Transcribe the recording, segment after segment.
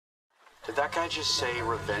Did that guy just say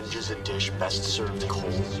revenge is a dish best served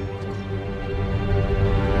cold?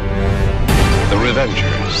 The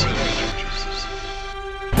Revengers.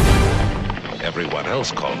 Everyone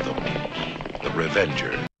else called them the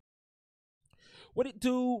Revengers. What it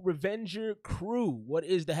do, Revenger crew? What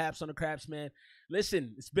is the haps on the craps, man?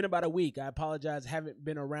 Listen, it's been about a week. I apologize, haven't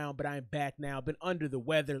been around, but I'm back now. Been under the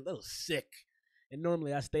weather, a little sick. And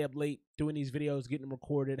normally I stay up late doing these videos, getting them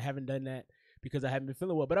recorded. Haven't done that because I haven't been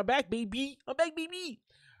feeling well. But I'm back, baby. I'm back, baby.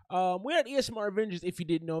 We're at Esmr Avengers. If you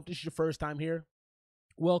didn't know, if this is your first time here,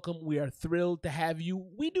 welcome. We are thrilled to have you.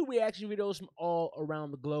 We do reaction videos from all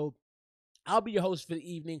around the globe. I'll be your host for the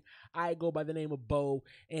evening. I go by the name of Bo,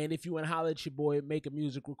 and if you want to holler at your boy, make a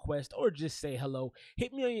music request, or just say hello,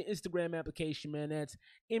 hit me on your Instagram application, man. That's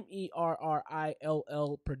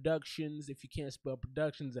MERRILL Productions. If you can't spell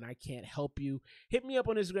productions, and I can't help you, hit me up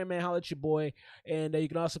on Instagram, man. Holler at your boy, and you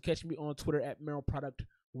can also catch me on Twitter at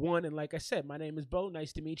MerrillProduct1. And like I said, my name is Bo.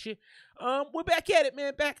 Nice to meet you. We're back at it,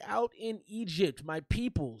 man. Back out in Egypt, my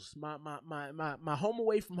peoples, my home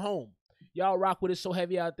away from home. Y'all rock with us so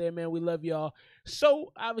heavy out there, man. We love y'all.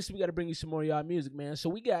 So, obviously, we got to bring you some more of y'all music, man. So,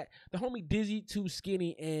 we got the homie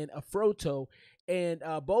Dizzytooskinny and Afroto, and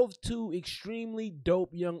both two extremely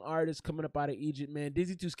dope young artists coming up out of Egypt, man.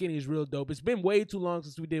 Dizzytooskinny is real dope. It's been way too long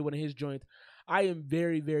since we did one of his joints. I am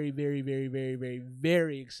very, very, very, very, very, very,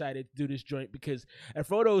 very excited to do this joint because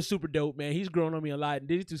Afroto is super dope, man. He's grown on me a lot, and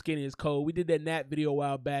Dizzytooskinny is cold. We did that Nat video a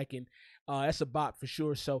while back, and that's a bop for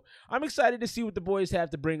sure. So I'm excited to see what the boys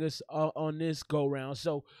have to bring us on this go round.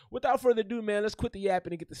 So without further ado, man, let's quit the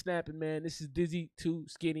yapping and get the snapping, man. This is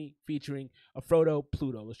Dizzytooskinny featuring Afroto,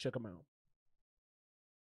 Pluto. Let's check them out.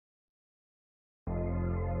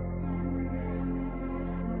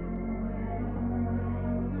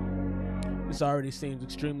 This already seems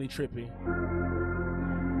extremely trippy.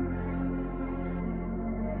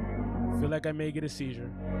 Feel like I may get a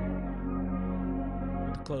seizure.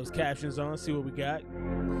 Put the closed captions on, see what we got.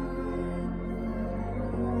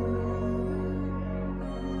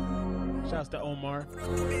 Shouts to Omar.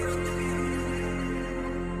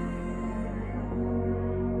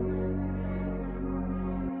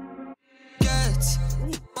 Get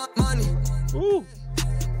money. Ooh.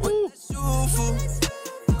 Ooh.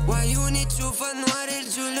 وعيوني تشوف انوار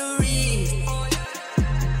الجولري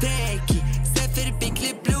تراكي سافر بيك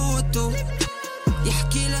لبلوتو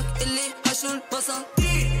يحكي لك اللي هشو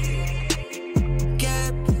البساطير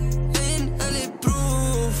كاب من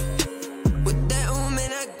البروف وتداقوا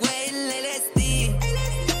من اجواء الليلستي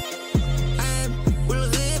عام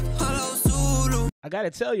والغيب على وصوله. I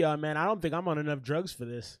gotta tell y'all, man, I don't think I'm on enough drugs for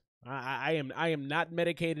this. I am not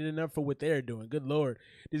medicated enough for what they're doing. Good Lord.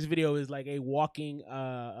 This video is like a walking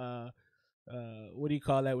what do you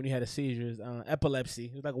call that when you had a seizure?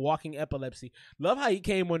 Epilepsy. It's like walking epilepsy. Love how he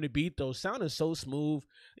came on the beat though. Sounding so smooth.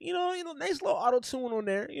 You know, nice little auto-tune on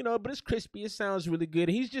there, but it's crispy. It sounds really good.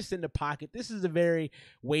 He's just in the pocket. This is a very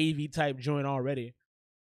wavy type joint already.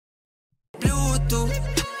 Pluto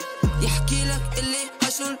يحكي لك اللي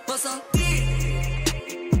هشو البساطير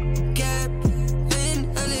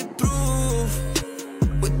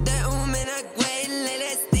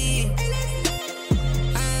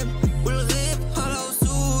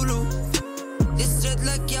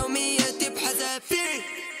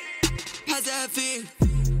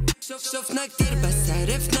شفنا كتير بس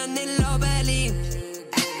عرفنا ان اللعبة ليه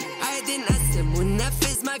عادي نقسم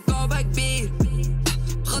وننفذ مجهود كبير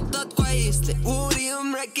خطط كويس لقوري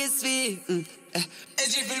ومركز فيه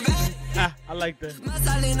اجي في البيت I like that.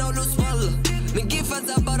 مسالينا ولوس والله من كيف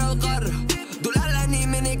انزل برا القارة دول قلقانين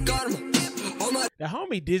من الكارما. The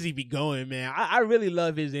homie Dizzy be going, man. I really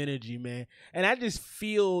love his energy, man. And I just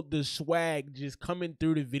feel the swag just coming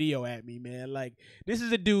through the video at me, man. Like, this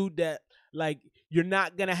is a dude that, like, you're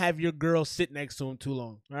not going to have your girl sit next to him too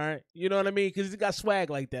long, all right? You know what I mean? Because he's got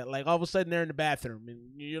swag like that. Like, all of a sudden, they're in the bathroom, and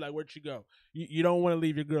you're like, where'd she go? You don't want to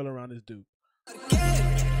leave your girl around this dude.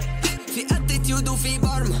 في اتيتيود وفي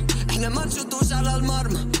بارما احنا ما نشوطوش على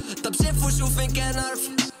المرمى طب شافوا شو فين كان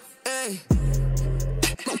ارفع ايه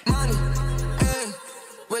ماني ايه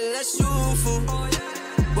ولا شوفوا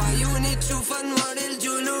وعيوني تشوف انوار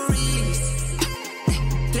الجولري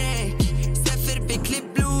تراك سافر بيك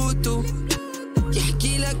لبلوتو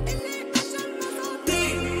يحكي لك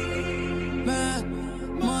ماد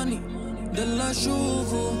ماني ده اللي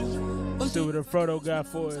اشوفه. Let's see what Afroto got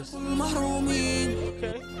for us.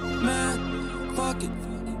 Okay.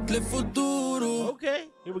 Okay,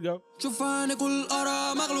 here we go. شوفاني كل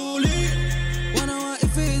أرى مغلولي وأنا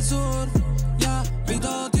واقف في الزور يا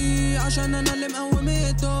بيضاتي عشان أنا اللي مقوم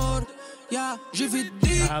الدور يا جي في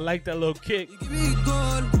الدي. I like that little kick.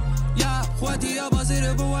 يا اخواتي يا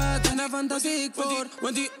بصير بوات أنا fantastic for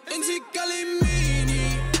when the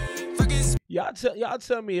mini. Y'all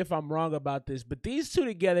tell me if I'm wrong about this, but these two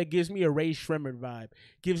together gives me a Ray Shrimmer vibe.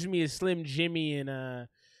 Gives me a Slim Jimmy and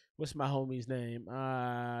what's my homie's name?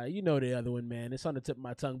 You know the other one, man. It's on the tip of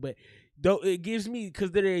my tongue, but though it gives me, because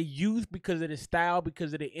of their youth, because of the style,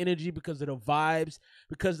 because of the energy, because of the vibes,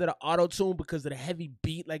 because of the auto tune, because of the heavy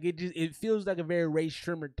beat. Like it feels like a very Ray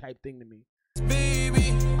Shrimmer type thing to me.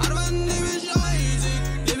 Baby,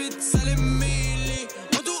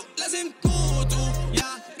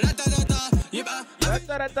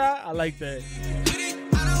 I like that.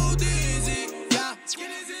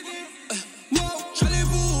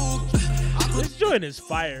 This joint is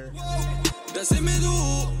fire.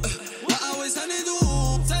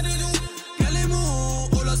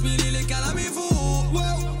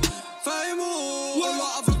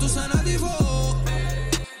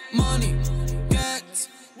 Money, get,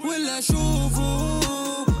 ولا شوفوا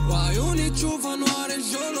وعيوني تشوف انوار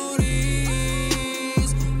الجولوريز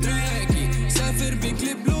تراكي سافر بيك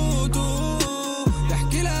لبلوتو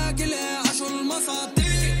تحكي لها كلها عشر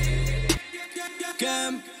المساطير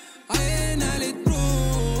كم عينا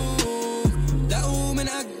لتروح دقوا من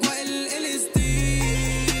اجواء LSD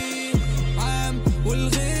عام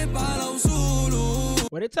والغيب على وصوله.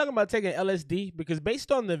 Well, they're talking about taking LSD because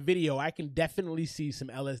based on the video, I can definitely see some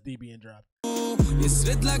LSD being dropped.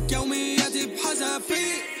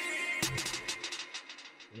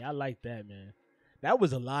 Yeah, I like that, man. That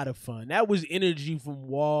was a lot of fun. That was energy from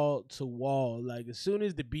wall to wall. Like as soon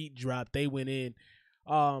as the beat dropped, they went in.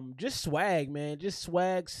 Just swag, man. Just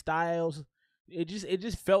swag, styles. It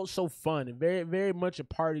just felt so fun and very, very much a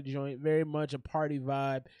party joint. Very much a party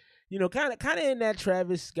vibe. You know, kind of in that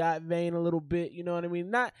Travis Scott vein a little bit. You know what I mean?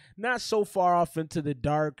 Not so far off into the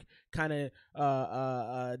dark kind of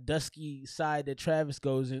dusky side that Travis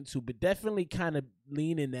goes into, but definitely kind of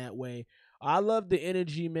leaning that way. I love the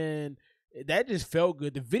energy, man. That just felt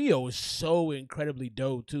good. The video was so incredibly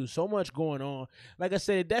dope too. So much going on. Like I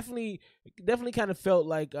said, it definitely kind of felt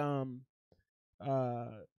like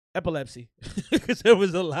epilepsy because there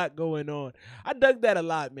was a lot going on. I dug that a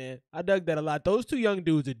lot, man. I dug that a lot. Those two young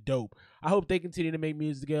dudes are dope. I hope they continue to make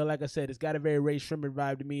music together. Like I said, it's got a very Ray Shrimmer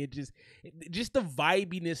vibe to me. It just the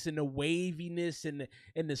vibiness and the waviness and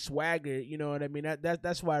the swagger. You know what I mean?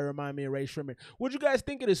 That's why it remind me of Ray Shrimmer. What'd you guys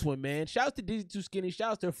think of this one, man? Shouts to Dizzytooskinny.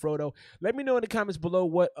 Shouts to Afroto. Let me know in the comments below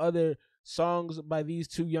what other songs by these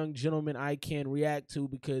two young gentlemen I can react to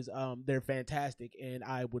because they're fantastic and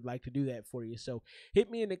I would like to do that for you. So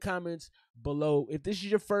hit me in the comments below. If this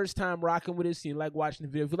is your first time rocking with us and you like watching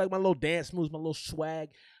the video, if you like my little dance moves, my little swag,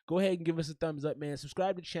 go ahead and give us a thumbs up, man.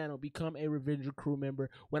 Subscribe to the channel, become a Revenger crew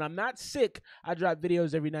member. When I'm not sick, I drop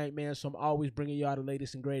videos every night, man, so I'm always bringing y'all the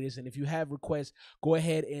latest and greatest. And if you have requests, go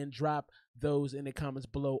ahead and drop those in the comments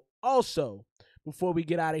below. Also, before we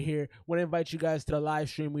get out of here, I want to invite you guys to the live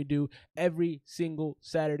stream we do every single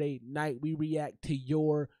Saturday night. We react to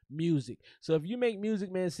your music. So if you make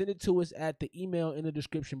music, man, send it to us at the email in the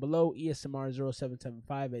description below,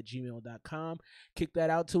 esmr0775@gmail.com. Kick that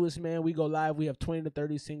out to us, man. We go live. We have 20 to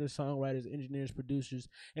 30 singers, songwriters, engineers, producers,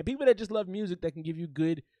 and people that just love music that can give you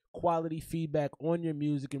good quality feedback on your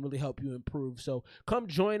music and really help you improve. So come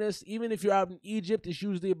join us. Even if you're out in Egypt, it's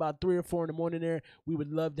usually about 3 or 4 in the morning there. We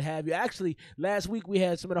would love to have you. Actually, last week we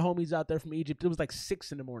had some of the homies out there from Egypt. It was like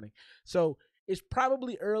 6 in the morning. So it's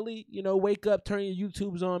probably early. You know, wake up, turn your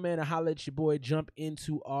YouTubes on, man, and holla at your boy. Jump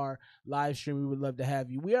into our live stream. We would love to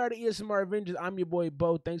have you. We are the ESMR Avengers. I'm your boy,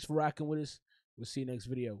 Bo. Thanks for rocking with us. We'll see you next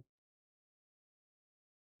video.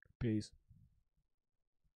 Peace.